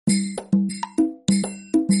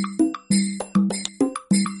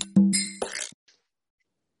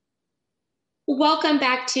Welcome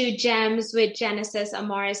back to Gems with Genesis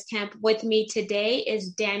Amaris Kemp. With me today is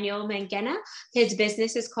Daniel Mangena. His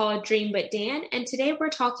business is called Dream with Dan, and today we're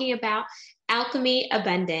talking about alchemy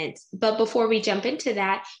abundance. But before we jump into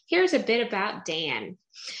that, here's a bit about Dan.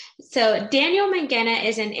 So Daniel Mangena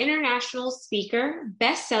is an international speaker,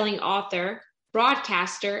 best-selling author,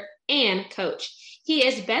 broadcaster, and coach. He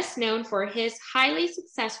is best known for his highly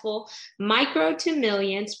successful Micro to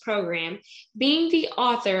Millions program, being the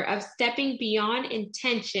author of Stepping Beyond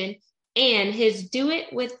Intention and his Do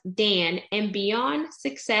It with Dan and Beyond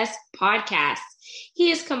Success podcast.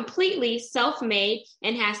 He is completely self-made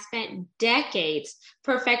and has spent decades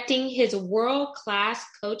perfecting his world-class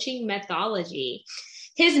coaching methodology.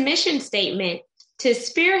 His mission statement: to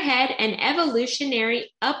spearhead an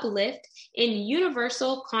evolutionary uplift in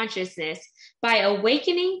universal consciousness by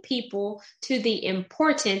awakening people to the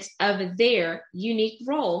importance of their unique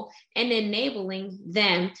role and enabling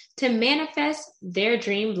them to manifest their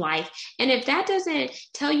dream life. And if that doesn't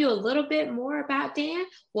tell you a little bit more about Dan,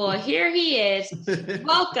 well, here he is.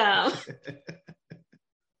 Welcome.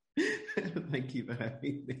 Thank you for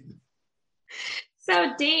having me.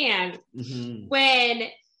 So Dan,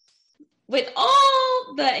 with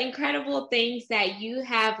all the incredible things that you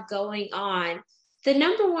have going on, the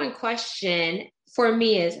number one question for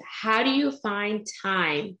me is, how do you find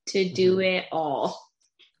time to do it all?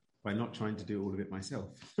 By not trying to do all of it myself.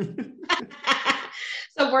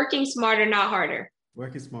 So working smarter, not harder.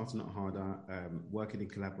 Working smarter, not harder. Working in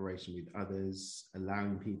collaboration with others,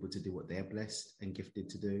 allowing people to do what they're blessed and gifted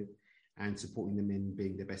to do, and supporting them in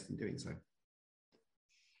being their best in doing so.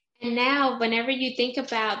 And now, whenever you think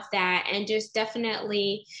about that and just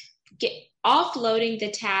definitely offloading the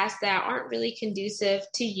tasks that aren't really conducive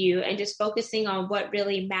to you and just focusing on what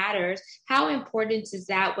really matters, how important is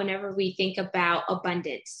that whenever we think about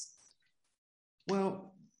abundance?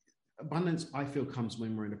 Well, abundance, I feel, comes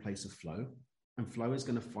when we're in a place of flow. And flow is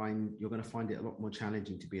you're going to find it a lot more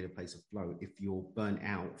challenging to be in a place of flow if you're burnt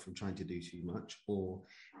out from trying to do too much, or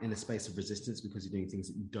in a space of resistance because you're doing things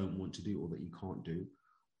that you don't want to do or that you can't do,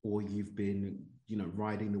 or you've been,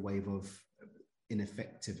 riding the wave of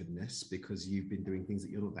ineffectiveness because you've been doing things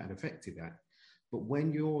that you're not that effective at. But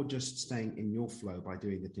when you're just staying in your flow by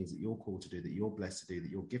doing the things that you're called to do, that you're blessed to do, that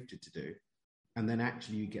you're gifted to do, and then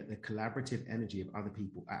actually you get the collaborative energy of other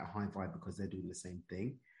people at a high vibe because they're doing the same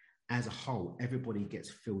thing, as a whole, everybody gets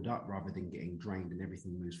filled up rather than getting drained, and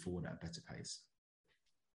everything moves forward at a better pace.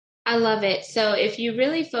 I love it. So if you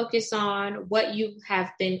really focus on what you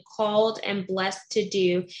have been called and blessed to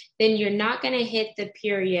do, then you're not going to hit the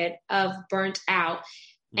period of burnt out.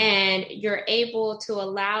 And you're able to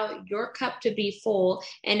allow your cup to be full.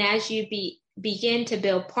 And as you begin to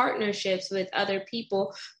build partnerships with other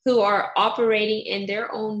people who are operating in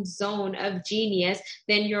their own zone of genius,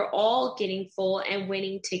 then you're all getting full and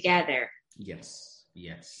winning together. Yes.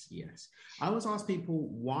 I always ask people,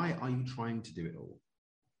 why are you trying to do it all?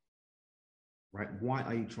 Right? Why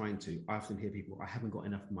are you trying to? I often hear people, I haven't got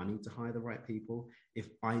enough money to hire the right people. If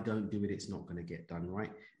I don't do it, it's not going to get done, right?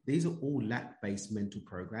 These are all lack-based mental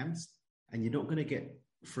programs, and you're not going to get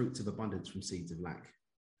fruits of abundance from seeds of lack.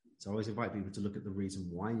 So I always invite people to look at the reason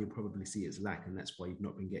why, and you'll probably see it's lack, and that's why you've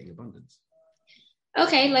not been getting abundance.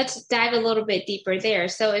 Okay, let's dive a little bit deeper there.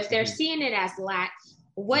 So if they're seeing it as lack,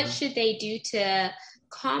 what should they do to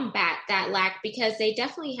combat that lack? Because they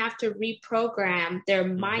definitely have to reprogram their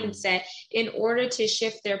mindset in order to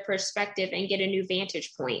shift their perspective and get a new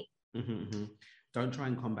vantage point. Don't try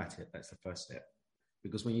and combat it. That's the first step.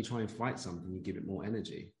 Because when you try and fight something, you give it more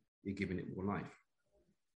energy, you're giving it more life.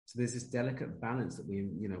 So there's this delicate balance that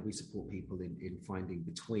we support people in finding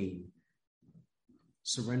between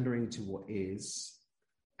surrendering to what is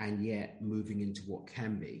and yet moving into what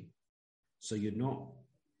can be. So you're not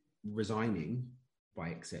resigning by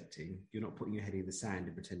accepting, you're not putting your head in the sand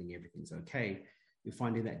and pretending everything's okay. You're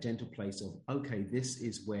finding that gentle place of, okay, this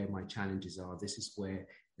is where my challenges are, this is where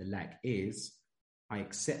the lack is. I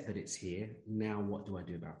accept that it's here. Now what do I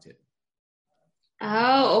do about it?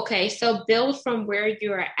 Oh, okay. So build from where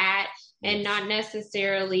you're at and not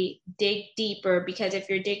necessarily dig deeper, because if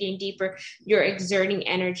you're digging deeper, you're exerting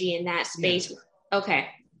energy in that space. Yeah. Okay.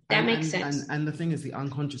 That makes sense. And the thing is, the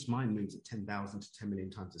unconscious mind moves at 10,000 to 10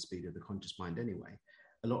 million times the speed of the conscious mind anyway.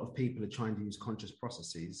 A lot of people are trying to use conscious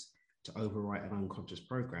processes to overwrite an unconscious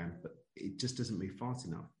program, but it just doesn't move fast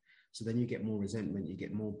enough. So then you get more resentment, you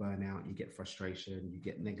get more burnout, you get frustration, you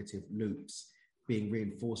get negative loops being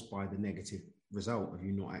reinforced by the negative result of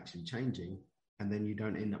you not actually changing. And then you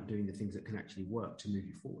don't end up doing the things that can actually work to move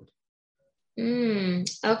you forward.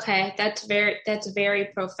 Okay, that's very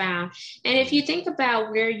profound. And if you think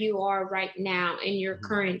about where you are right now in your Mm-hmm.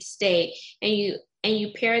 current state, and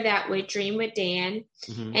you pair that with Dream with Dan,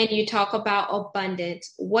 Mm-hmm. and you talk about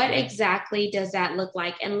abundance, what Mm-hmm. exactly does that look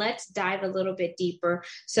like? And let's dive a little bit deeper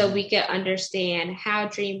so Mm-hmm. we can understand how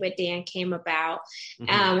Dream with Dan came about,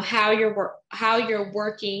 Mm-hmm. how you're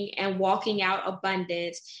working and walking out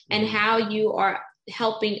abundance, and Mm-hmm. how you are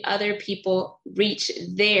helping other people reach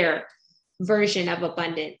their version of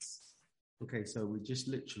abundance. Okay, so we just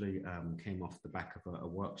literally came off the back of a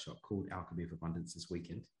workshop called Alchemy of Abundance this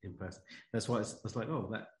weekend in person. That's why I was like, oh,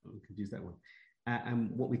 that we could use that one. And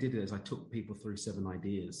what we did is I took people through 7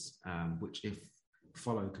 ideas, which, if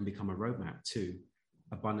followed, can become a roadmap to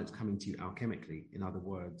abundance coming to you alchemically. In other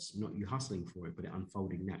words, not you hustling for it, but it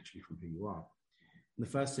unfolding naturally from who you are. And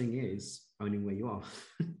the first thing is owning where you are,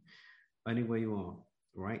 owning where you are,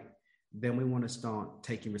 right? Then we want to start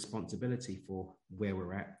taking responsibility for where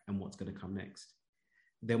we're at and what's going to come next.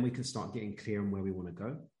 Then we can start getting clear on where we want to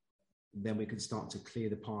go. Then we can start to clear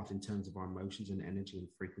the path in terms of our emotions and energy and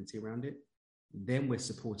frequency around it. Then we're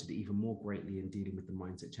supported even more greatly in dealing with the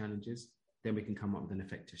mindset challenges. Then we can come up with an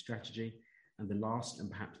effective strategy. And the last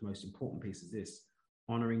and perhaps most important piece is this: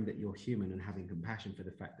 honoring that you're human and having compassion for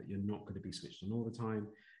the fact that you're not going to be switched on all the time.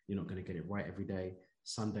 You're not going to get it right every day.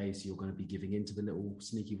 Some days you're going to be giving into the little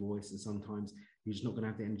sneaky voice, and sometimes you're just not going to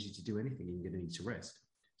have the energy to do anything, and you're going to need to rest.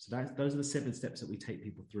 So those are the 7 steps that we take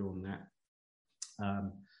people through on that.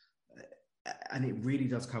 And it really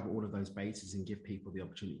does cover all of those bases and give people the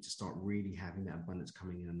opportunity to start really having that abundance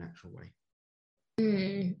coming in a natural way.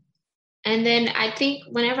 And then I think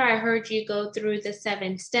whenever I heard you go through the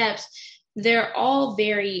 7 steps, they're all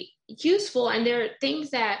very useful, and they're things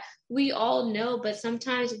that we all know, but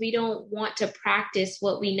sometimes we don't want to practice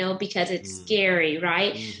what we know because it's scary,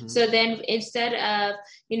 right? Mm-hmm. So then instead of,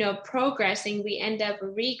 progressing, we end up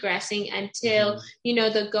regressing until,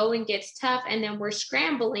 the going gets tough, and then we're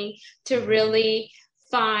scrambling to really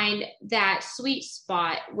find that sweet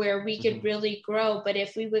spot where we could really grow. But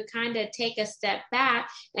if we would kind of take a step back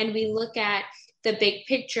and we look at the big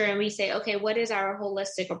picture and we say, okay, what is our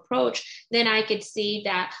holistic approach? Then I could see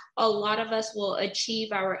that a lot of us will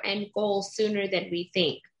achieve our end goal sooner than we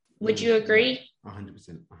think. Would you agree? 100%,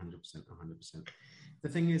 100%, 100%. The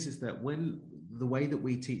thing is that when the way that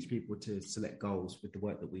we teach people to select goals with the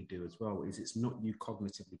work that we do as well is it's not you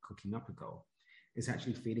cognitively cooking up a goal. It's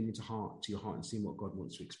actually feeding into your heart and seeing what God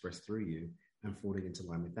wants to express through you and falling into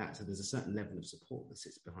line with that. So there's a certain level of support that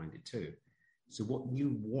sits behind it too. So what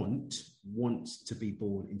you want to be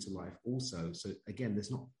born into life also. So again,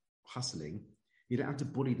 there's not hustling. You don't have to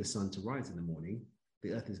bully the sun to rise in the morning.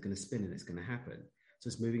 The earth is going to spin and it's going to happen. So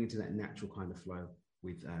it's moving into that natural kind of flow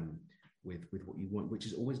with what you want, which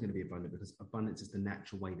is always going to be abundant, because abundance is the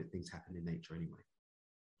natural way that things happen in nature anyway.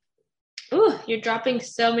 Ooh, you're dropping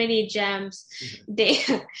so many gems.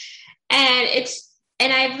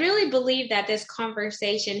 And I really believe that this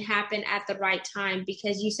conversation happened at the right time,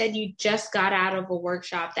 because you said you just got out of a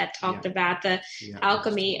workshop that talked about the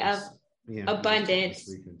alchemy of abundance.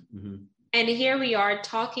 And here we are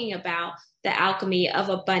talking about the alchemy of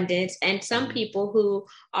abundance. And some people who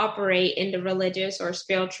operate in the religious or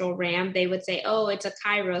spiritual realm, they would say, oh, it's a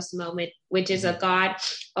Kairos moment, which is a God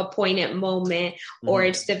appointed moment, or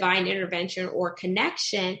it's divine intervention or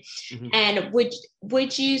connection. And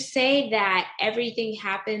would you say that everything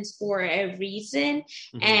happens for a reason,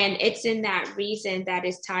 and it's in that reason that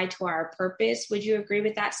is tied to our purpose? Would you agree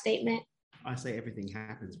with that statement? I say everything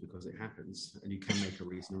happens because it happens, and you can make a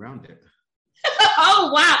reason around it.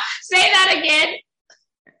 Oh, wow. Say that again.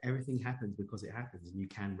 Everything happens because it happens, and you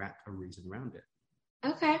can wrap a reason around it.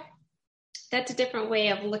 Okay. That's a different way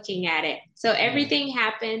of looking at it. So everything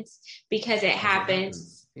happens because it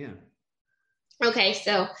happens. Yeah. Okay.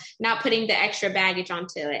 So not putting the extra baggage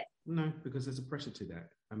onto it. No, because there's a pressure to that.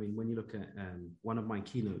 I mean, when you look at one of my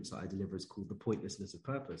keynotes that I deliver is called The Pointlessness of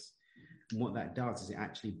Purpose. And what that does is it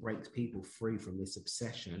actually breaks people free from this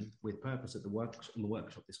obsession with purpose. At the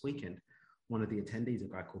workshop this weekend, one of the attendees, a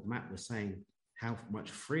guy called Matt, was saying how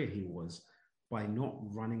much freer he was by not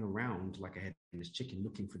running around like a headless chicken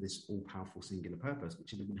looking for this all-powerful singular purpose,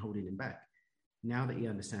 which had been holding him back. Now that he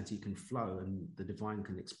understands he can flow and the divine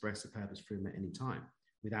can express a purpose for him at any time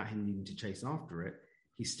without him needing to chase after it,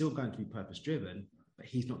 he's still going to be purpose-driven, but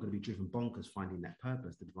he's not going to be driven bonkers finding that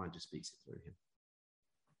purpose. The divine just speaks it through him.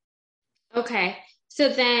 Okay. So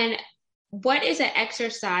then what is an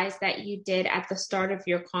exercise that you did at the start of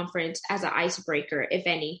your conference as an icebreaker, if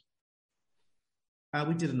any?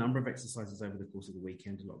 We did a number of exercises over the course of the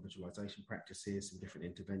weekend, a lot of visualization practices, some different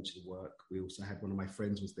intervention work. We also had one of my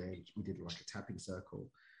friends was there. We did like a tapping circle.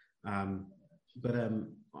 But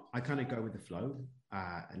I kind of go with the flow.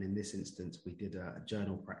 And in this instance, we did a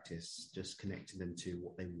journal practice, just connecting them to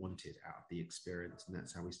what they wanted out of the experience. And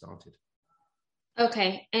that's how we started.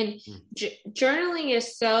 Okay. And journaling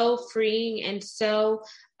is so freeing and so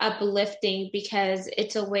uplifting because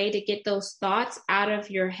it's a way to get those thoughts out of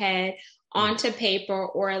your head onto paper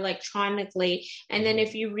or electronically. And then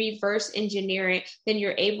if you reverse engineer it, then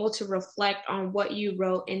you're able to reflect on what you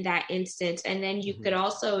wrote in that instance. And then you could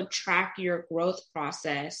also track your growth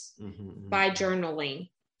process by journaling.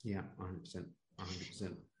 Yeah, 100%.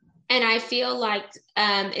 100%. And I feel like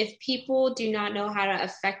if people do not know how to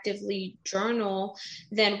effectively journal,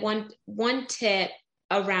 then one tip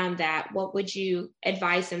around that, what would you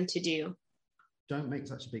advise them to do? Don't make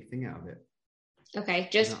such a big thing out of it. Okay,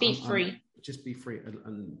 just be free. Just be free.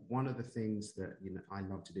 And one of the things that I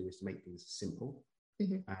love to do is to make things simple.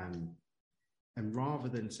 And rather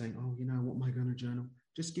than saying, oh, what am I going to journal?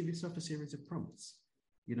 Just give yourself a series of prompts.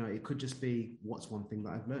 It could just be, what's one thing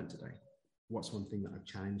that I've learned today? What's one thing that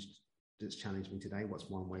that's challenged me today? What's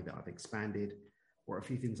one way that I've expanded? Or a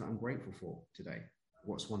few things that I'm grateful for today?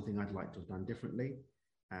 What's one thing I'd like to have done differently?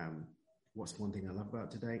 What's one thing I love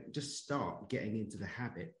about today? Just start getting into the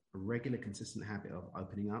habit, a regular, consistent habit of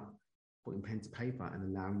opening up, putting pen to paper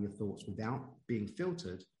and allowing your thoughts without being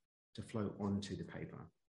filtered to flow onto the paper.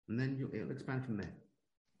 And then it'll expand from there.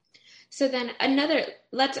 So then I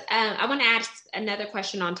want to ask another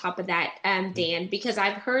question on top of that, Dan, because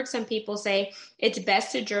I've heard some people say it's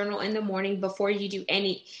best to journal in the morning before you do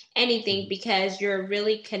anything because you're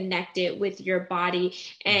really connected with your body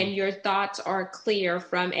and your thoughts are clear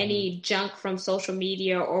from any junk from social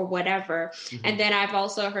media or whatever. And then I've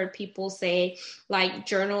also heard people say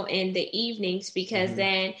journal in the evenings because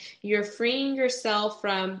then you're freeing yourself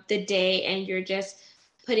from the day and you're just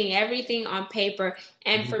putting everything on paper.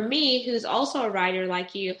 And for me, who's also a writer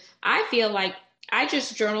like you, I feel like I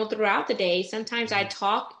just journal throughout the day. Sometimes I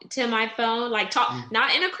talk to my phone,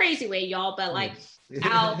 not in a crazy way, y'all, but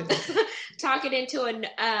I'll talk it into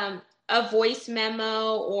a voice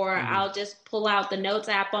memo, or I'll just pull out the notes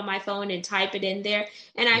app on my phone and type it in there.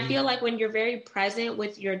 And I feel like when you're very present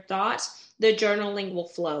with your thoughts, the journaling will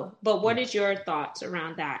flow. But what is your thoughts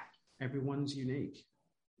around that? Everyone's unique.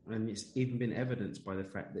 And it's even been evidenced by the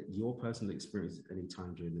fact that your personal experience at any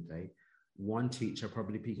time during the day, one teacher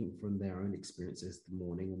probably speaking from their own experiences the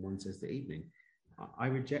morning and one says the evening. I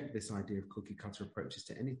reject this idea of cookie cutter approaches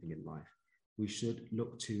to anything in life. We should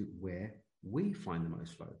look to where we find the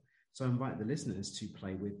most flow. So I invite the listeners to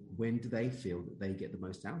play with, when do they feel that they get the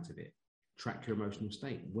most out of it? Track your emotional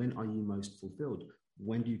state. When are you most fulfilled?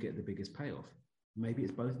 When do you get the biggest payoff? Maybe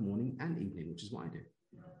it's both morning and evening, which is what I do.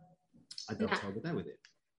 I dovetail the day with it.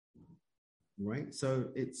 Right. So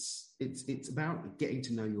it's about getting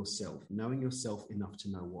to know yourself, knowing yourself enough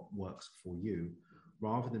to know what works for you,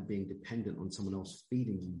 rather than being dependent on someone else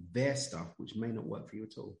feeding you their stuff, which may not work for you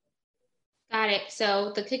at all. Got it.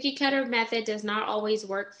 So the cookie cutter method does not always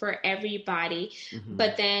work for everybody,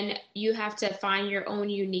 but then you have to find your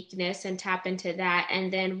own uniqueness and tap into that.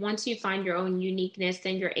 And then once you find your own uniqueness,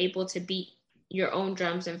 then you're able to beat your own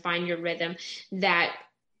drums and find your rhythm that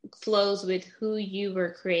flows with who you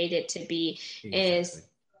were created to be. Exactly.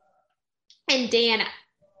 And Dan,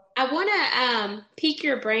 I want to pique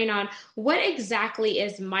your brain on what exactly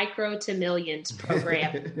is Micro to Millions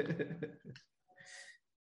program.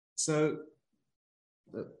 So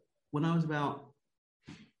when I was about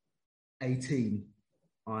 18,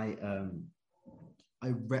 I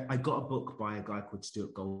got a book by a guy called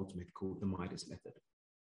Stuart Goldsmith called The Midas Method.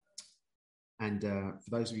 And for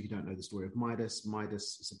those of you who don't know the story of Midas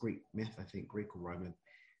is a Greek myth, I think, Greek or Roman.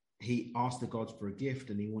 He asked the gods for a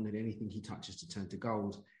gift and he wanted anything he touches to turn to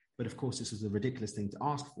gold. But of course, this was a ridiculous thing to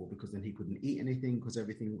ask for because then he couldn't eat anything because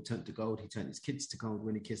everything turned to gold. He turned his kids to gold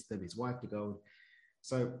when he kissed them, his wife to gold.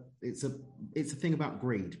 So it's a thing about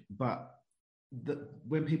greed. But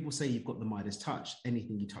when people say you've got the Midas touch,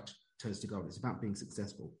 anything you touch turns to gold. It's about being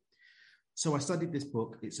successful. So I studied this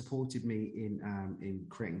book. It supported me in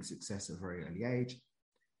creating success at a very early age.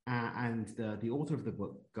 And the author of the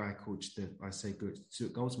book, guy called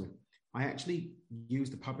Stuart Goldsmith, I actually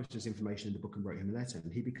used the publisher's information in the book and wrote him a letter.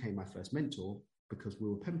 And he became my first mentor because we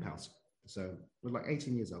were pen pals. So we're like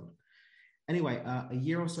 18 years old. Anyway, a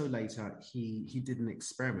year or so later, he did an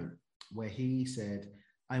experiment where he said,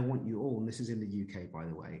 I want you all, and this is in the UK, by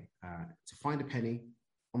the way, to find a penny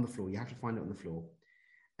on the floor. You have to find it on the floor.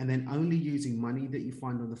 And then only using money that you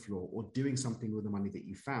find on the floor or doing something with the money that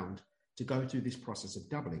you found to go through this process of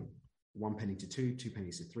doubling. 1 penny to 2, 2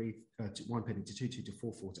 pennies to 3, 1 penny to 2, 2 to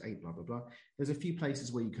 4, 4 to 8, blah, blah, blah. There's a few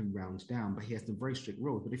places where you can round down, but he has some very strict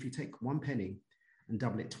rules. But if you take 1 penny and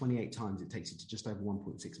double it 28 times, it takes you to just over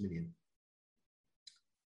 1.6 million.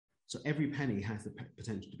 So every penny has the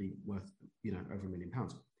potential to be worth, over £1 million.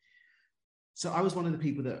 So I was one of the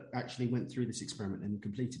people that actually went through this experiment and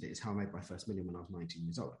completed it. It's how I made my first million when I was 19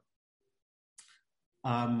 years old.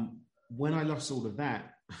 When I lost all of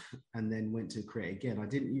that and then went to create again, I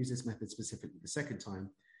didn't use this method specifically the second time,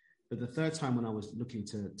 but the third time when I was looking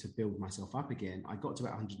to build myself up again, I got to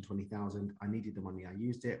about 120,000. I needed the money. I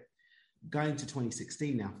used it. Going to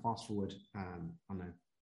 2016 now, fast forward, I don't know,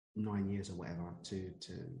 9 years or whatever to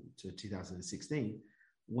 2016,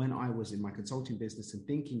 when I was in my consulting business and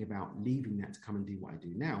thinking about leaving that to come and do what I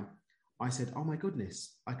do now, I said, oh my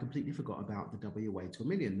goodness, I completely forgot about the W way to $1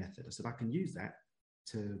 million method. I said, I can use that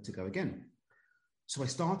to go again. So I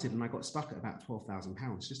started and I got stuck at about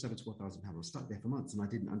 £12,000, just over £12,000. I was stuck there for months and I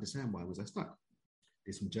didn't understand why was I stuck.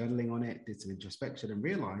 Did some journaling on it, did some introspection and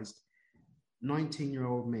realized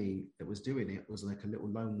 19-year-old me that was doing it was like a little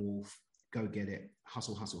lone wolf, go get it,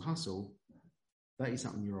 hustle, hustle, hustle.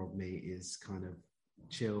 30-something-year-old me is kind of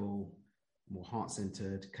chill, more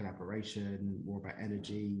heart-centered, collaboration, more about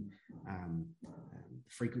energy,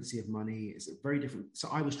 frequency of money. It's very different. So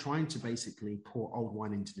I was trying to basically pour old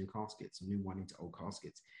wine into new caskets and new wine into old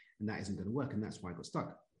caskets, and that isn't going to work. And that's why I got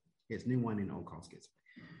stuck. It's new wine in old caskets.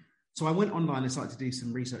 So I went online and started to do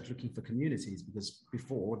some research looking for communities, because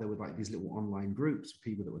before there were like these little online groups of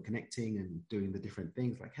people that were connecting and doing the different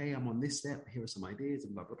things like, hey, I'm on this step, here are some ideas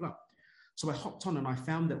and blah, blah, blah. So I hopped on and I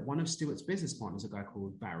found that one of Stuart's business partners, a guy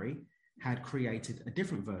called Barry, had created a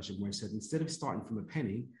different version where he said, instead of starting from a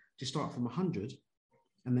penny, just start from 100,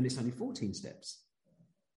 and then it's only 14 steps.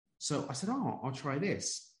 So I said, oh, I'll try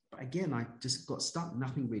this. But again, I just got stuck.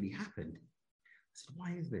 Nothing really happened. I said,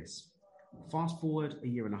 why is this? Fast forward a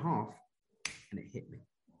year and a half, and it hit me.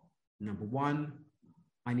 Number one,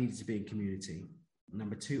 I needed to be in community.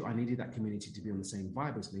 Number two, I needed that community to be on the same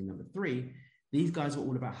vibe as me. Number three, these guys were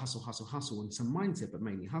all about hustle, hustle, hustle, and some mindset, but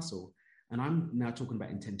mainly hustle. And I'm now talking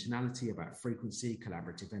about intentionality, about frequency,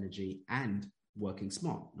 collaborative energy, and working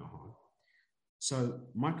smart, not hard. So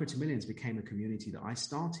Micro to Millions became a community that I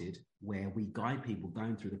started where we guide people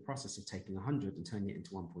going through the process of taking 100 and turning it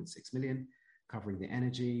into 1.6 million, covering the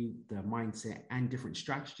energy, the mindset, and different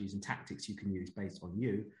strategies and tactics you can use based on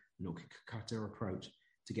you, no cookie-cutter approach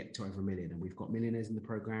to get to over $1 million. And we've got millionaires in the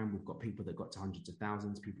program. We've got people that got to hundreds of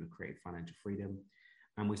thousands, people who create financial freedom,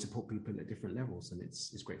 and we support people at different levels, and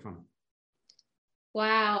it's great fun.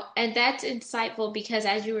 Wow. And that's insightful, because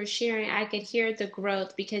as you were sharing, I could hear the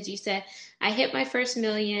growth, because you said, I hit my first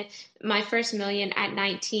million at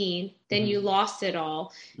 19, then you lost it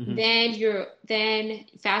all. Then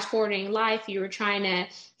fast forwarding life, you were trying to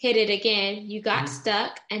hit it again. You got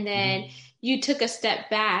stuck, and then you took a step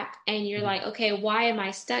back and you're like, okay, why am I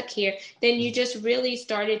stuck here? Then you just really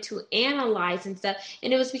started to analyze and stuff.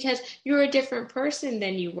 And it was because you're a different person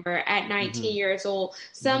than you were at 19 years old.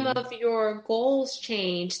 Some of your goals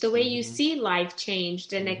changed, the way you see life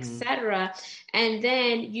changed, and etc. And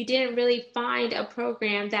then you didn't really find a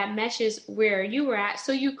program that meshes where you were at.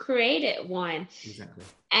 So you created one. Exactly.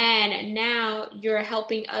 And now you're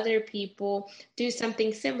helping other people do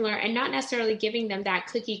something similar, and not necessarily giving them that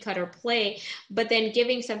cookie cutter play, but then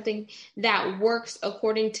giving something that works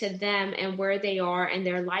according to them and where they are and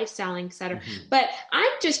their lifestyle, etc. But I'm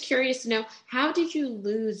just curious to know, how did you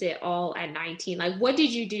lose it all at 19? Like, what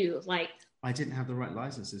did you do? Like, I didn't have the right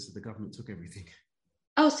licenses, so the government took everything.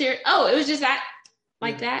 Oh, serious? Oh, it was just that,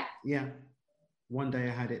 that? Yeah. One day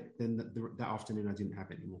I had it, then that afternoon I didn't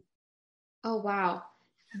have it anymore. Oh, wow.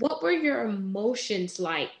 What were your emotions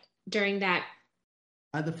like during that?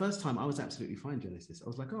 At the first time, I was absolutely fine, Genesis. I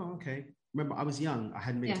was like, oh, okay. Remember, I was young. I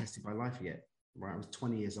hadn't been tested by life yet, right? I was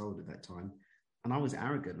 20 years old at that time. And I was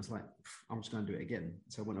arrogant. I was like, I'm just going to do it again.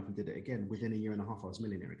 So I went up and did it again. Within a year and a half, I was a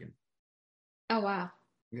millionaire again. Oh, wow.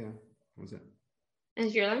 Yeah, that was it.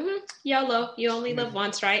 And you're like, YOLO, you only live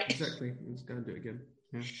once, right? Exactly. I'm just going to do it again.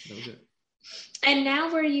 Yeah, that was it. And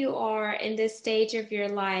now where you are in this stage of your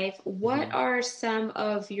life, what are some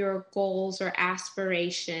of your goals or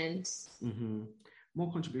aspirations?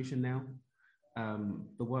 More contribution now.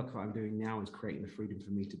 The work that I'm doing now is creating the freedom for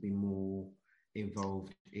me to be more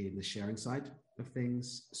involved in the sharing side of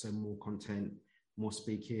things. So more content, more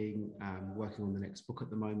speaking, working on the next book at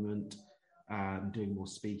the moment, doing more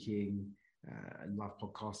speaking. I love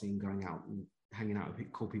podcasting, going out and hanging out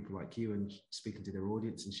with cool people like you and speaking to their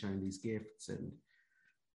audience and sharing these gifts. And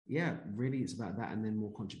yeah, really it's about that. And then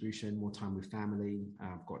more contribution, more time with family.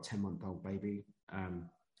 I've got a 10-month-old baby.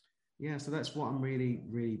 So that's what I'm really,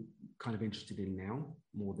 really kind of interested in now,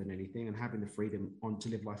 more than anything, and having the freedom to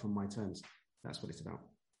live life on my terms. That's what it's about.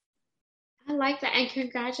 I like that. And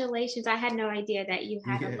congratulations. I had no idea that you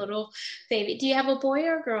had a Yeah, little baby. Do you have a boy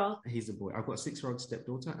or a girl? he's a boy. I've got a 6-year-old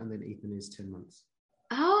stepdaughter, and then Ethan is 10 months.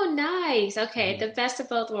 Oh, nice. Okay. Mm-hmm. The best of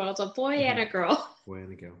both worlds, a boy and Mm-hmm. a girl. Boy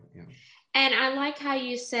and a girl. Yeah. And I like how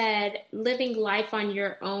you said living life on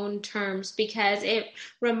your own terms because it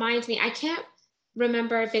reminds me, I can't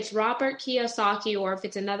remember if it's Robert Kiyosaki or if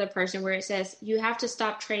it's another person where it says you have to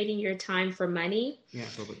stop trading your time for money. Yeah,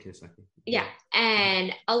 Robert Kiyosaki. Yeah. Yeah.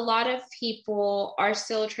 And a lot of people are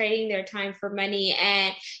still trading their time for money.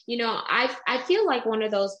 And, I feel like one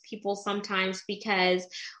of those people sometimes because,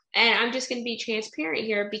 and I'm just going to be transparent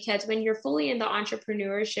here because when you're fully in the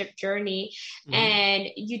entrepreneurship journey Mm-hmm. and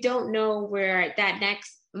you don't know where that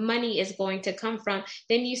next money is going to come from,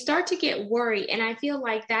 then you start to get worried. And I feel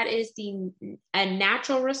like that is a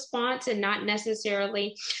natural response and not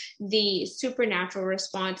necessarily the supernatural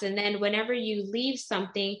response. And then whenever you leave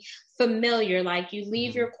something familiar, like you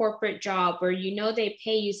leave Mm-hmm. your corporate job where they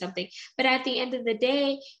pay you something, but at the end of the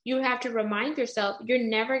day, you have to remind yourself you're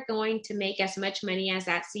never going to make as much money as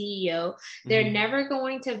that CEO. They're Mm-hmm. never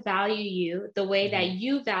going to value you the way that Mm-hmm.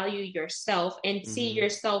 you value yourself and see Mm-hmm. your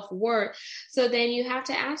self-worth. So then you have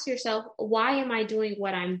to ask yourself, why am I doing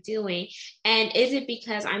what I'm doing? And is it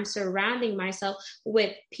because I'm surrounding myself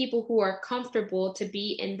with people who are comfortable to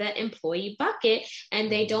be in the employee bucket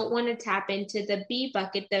and they Mm-hmm. don't want to tap into the B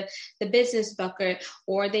bucket, the business bucket,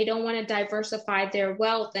 or they don't want to diversify their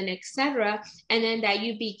wealth and etc. And then that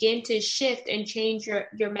you begin to shift and change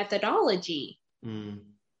your methodology. Mm-hmm.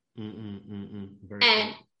 Mm-hmm. Mm-hmm. Very true.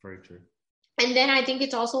 And Very true. and then I think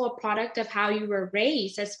it's also a product of how you were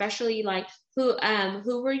raised, especially like who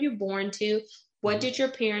were you born to? What Mm-hmm. did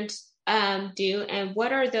your parents do? And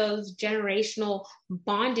what are those generational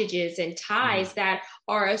bondages and ties Mm-hmm. that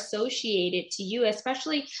are associated to you?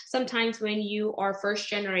 Especially sometimes when you are first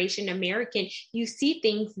generation American, you see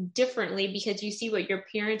things differently because you see what your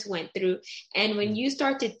parents went through. And when you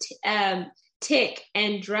start to tick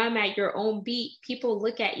and drum at your own beat, people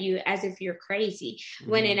look at you as if you're crazy.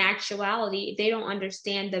 When in Mm-hmm. actuality, they don't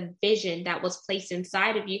understand the vision that was placed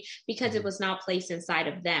inside of you because it Mm-hmm. was not placed inside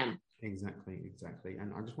of them. Exactly, exactly.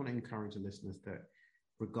 And I just want to encourage the listeners that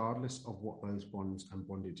regardless of what those bonds and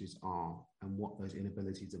bondages are and what those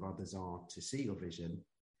inabilities of others are to see your vision,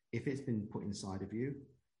 if it's been put inside of you,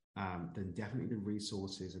 then definitely the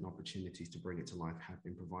resources and opportunities to bring it to life have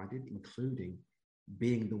been provided, including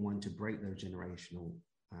being the one to break those generational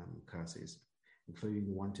curses, including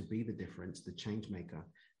the one to be the difference, the change maker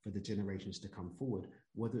for the generations to come forward,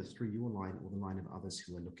 whether it's through your line or the line of others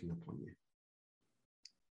who are looking upon you.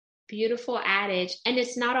 Beautiful adage. And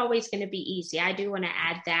it's not always going to be easy. I do want to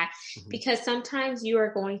add that because sometimes you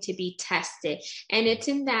are going to be tested. And it's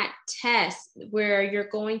in that test where you're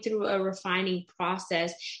going through a refining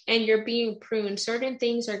process and you're being pruned. Certain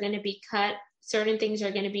things are going to be cut. Certain things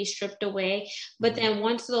are going to be stripped away. But then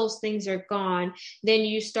once those things are gone, then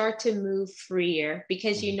you start to move freer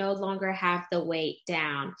because you no longer have the weight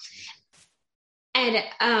down. And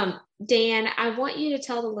Dan, I want you to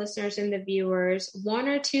tell the listeners and the viewers one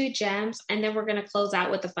or two gems, and then we're going to close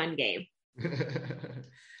out with a fun game.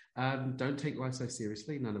 Don't take life so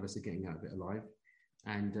seriously. None of us are getting out of it alive.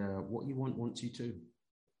 And what you want wants you to.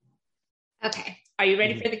 Okay. Are you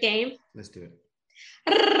ready for the game? Let's do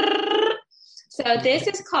it. So this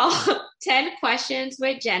is called 10 Questions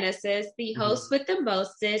with Genesis, the host with the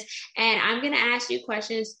mostest. And I'm going to ask you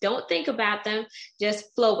questions. Don't think about them.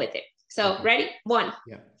 Just flow with it. So ready? 1.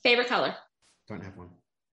 Yeah. Favorite color? Don't have one.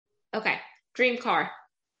 Okay. Dream car?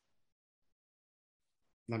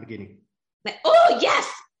 Lamborghini. Oh, yes.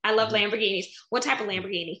 I love Lamborghinis. What type of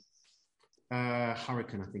Lamborghini?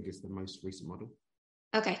 Hurricane, I think, is the most recent model.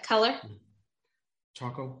 Okay. Color?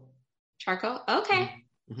 Charcoal. Charcoal. Okay.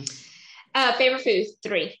 Favorite food?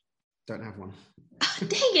 3. Don't have one. Dang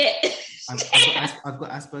it. I've got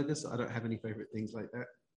Asperger's, so I don't have any favorite things like that.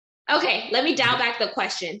 Okay, let me dial back the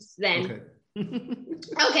questions then.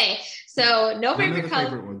 Okay, so no favorite color.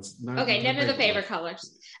 Favorite ones. None of the favorite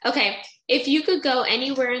colors. Okay, if you could go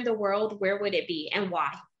anywhere in the world, where would it be and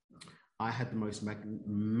why? I had the most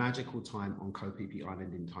magical time on Koh Phi Phi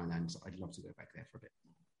Island in Thailand, so I'd love to go back there for a bit.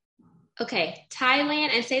 Okay,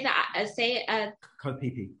 Thailand, and say Koh Phi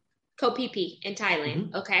Phi. Koh Phi Phi in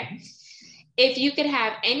Thailand. Okay, if you could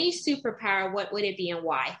have any superpower, what would it be and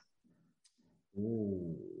why?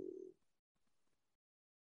 Ooh.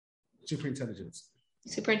 Super intelligence.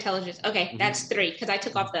 Okay, that's 3 because I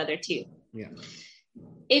took off the other 2. Yeah.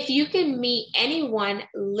 If you could meet anyone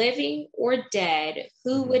living or dead,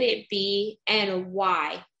 who would it be and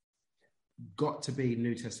why? Got to be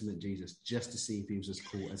New Testament Jesus, just to see if he was as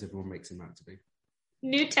cool as everyone makes him out to be.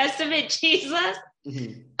 New Testament Jesus?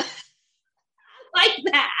 like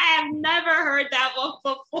that. I have never heard that one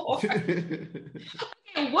before.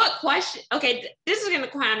 Okay, what question? Okay, this is going to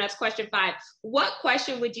count as question 5. What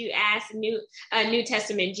question would you ask New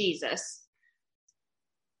Testament Jesus?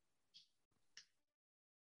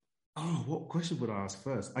 Oh, what question would I ask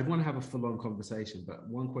first? I'd want to have a full-on conversation, but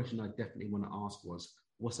one question I definitely want to ask was,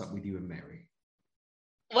 what's up with you and Mary?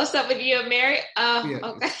 What's up with you and Mary? Oh, yeah.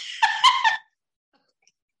 Okay.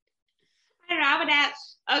 I don't know. I would ask.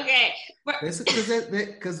 Okay.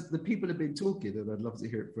 Because the people have been talking, and I'd love to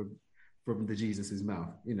hear it from the Jesus's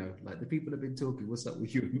mouth. You know, like the people have been talking, what's up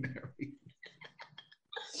with you and Mary?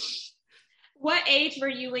 What age were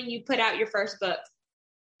you when you put out your first book?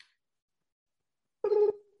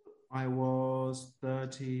 I was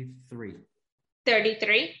 33.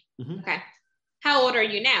 33? Mm-hmm. Okay. How old are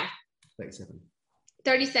you now? 37.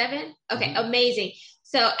 37? Okay, mm-hmm. Amazing.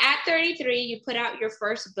 So at 33, you put out your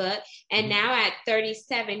first book, and mm-hmm. now at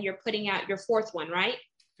 37, you're putting out your 4th one, right?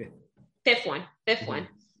 Fifth one.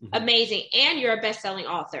 Mm-hmm. Amazing. And you're a best-selling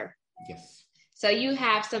author. Yes. So you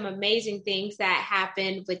have some amazing things that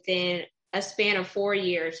happened within a span of 4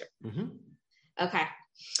 years. Mm-hmm. Okay.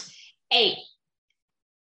 8.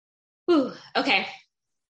 Ooh, okay.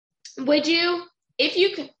 Would you, if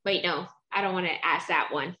you could, wait, no, I don't want to ask that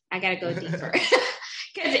one. I got to go deeper.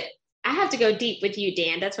 Because I have to go deep with you,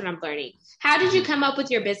 Dan. That's what I'm learning. How did you come up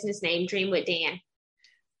with your business name, Dream with Dan?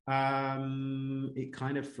 It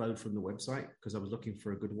kind of flowed from the website because I was looking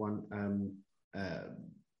for a good one,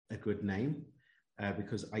 a good name,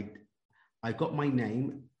 because I got my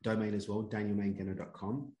name domain as well,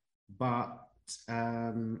 danielmangena.com, but it's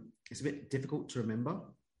a bit difficult to remember.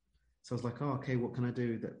 So I was like, oh, okay, what can I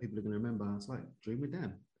do that people are going to remember? I was like, Dream with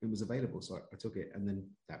Dan. It was available, so I took it, and then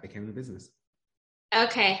that became the business.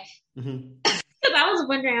 Okay. Mm-hmm. I was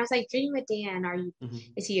wondering, I was like, Dream with Dan, mm-hmm.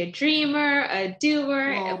 Is he a dreamer, a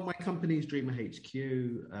doer? Well, my company is Dreamer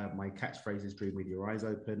HQ. My catchphrase is Dream with your eyes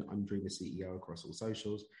open. I'm Dreamer CEO across all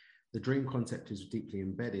socials. The dream concept is deeply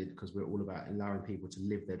embedded because we're all about allowing people to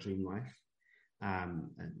live their dream life. And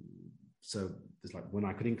so it's like when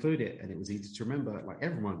I could include it and it was easy to remember, like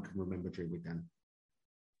everyone can remember Dream with Dan.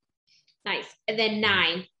 Nice. And then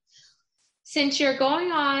 9. Since you're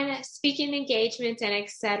going on speaking engagements and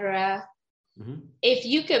etc., mm-hmm. if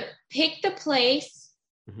you could pick the place,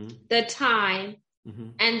 mm-hmm. the time, mm-hmm.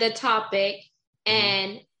 and the topic, mm-hmm.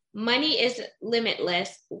 and money is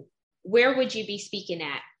limitless, where would you be speaking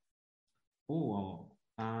at? Oh,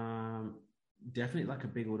 definitely like a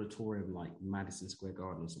big auditorium like Madison Square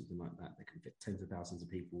Garden or something like that. That can fit tens of thousands of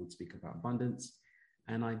people would speak about abundance.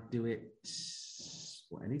 And I do it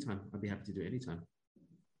anytime. I'd be happy to do it anytime.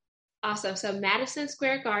 Awesome. So Madison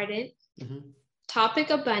Square Garden, mm-hmm. topic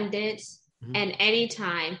abundance, mm-hmm. and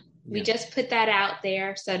anytime. Yeah. We just put that out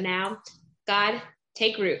there. So now, God,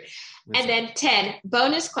 take root. That's and then 10,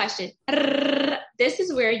 bonus question. This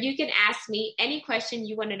is where you can ask me any question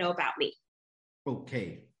you want to know about me.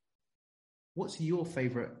 Okay. What's your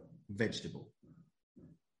favorite vegetable?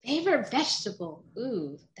 Favorite vegetable?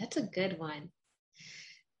 Ooh, that's a good one.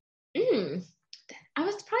 I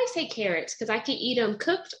would probably say carrots because I can eat them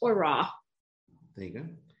cooked or raw. There you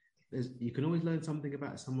go. You can always learn something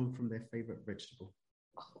about someone from their favorite vegetable.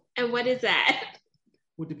 And what is that?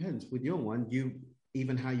 Well, it depends. With your one,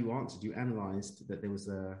 even how you answered, you analyzed that there's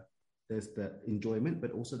the enjoyment,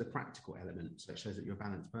 but also the practical element. So it shows that you're a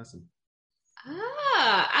balanced person.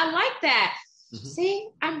 Ah, I like that. Mm-hmm. See,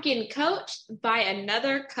 I'm getting coached by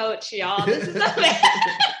another coach, y'all. This is amazing.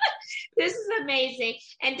 This is amazing.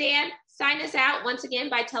 And Dan, sign us out once again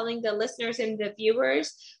by telling the listeners and the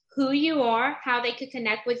viewers who you are, how they could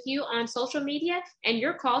connect with you on social media, and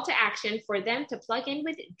your call to action for them to plug in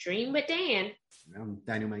with Dream with Dan. I'm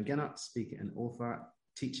Daniel Mangena, speaker and author,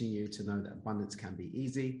 teaching you to know that abundance can be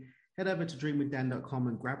easy. Head over to dreamwithdan.com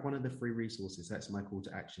and grab one of the free resources. That's my call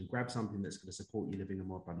to action. Grab something that's going to support you living a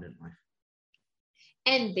more abundant life.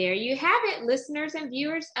 And there you have it, listeners and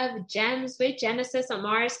viewers of Gems with Genesis on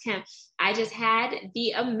Mars Camp. I just had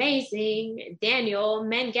the amazing Daniel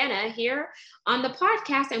Mangena here on the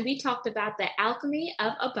podcast, and we talked about the alchemy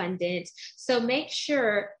of abundance. So make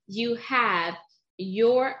sure you have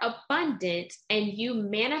your abundance and you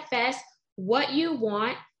manifest what you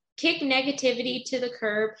want. Kick negativity to the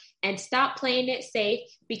curb and stop playing it safe,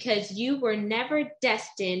 because you were never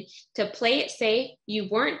destined to play it safe. You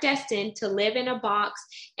weren't destined to live in a box,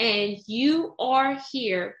 and you are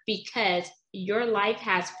here because your life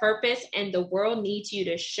has purpose and the world needs you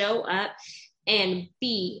to show up and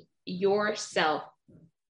be yourself,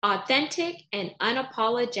 authentic and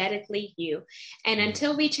unapologetically you. And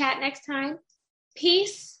until we chat next time,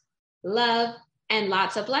 peace, love, and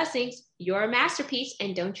lots of blessings. You're a masterpiece,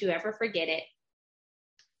 and don't you ever forget it.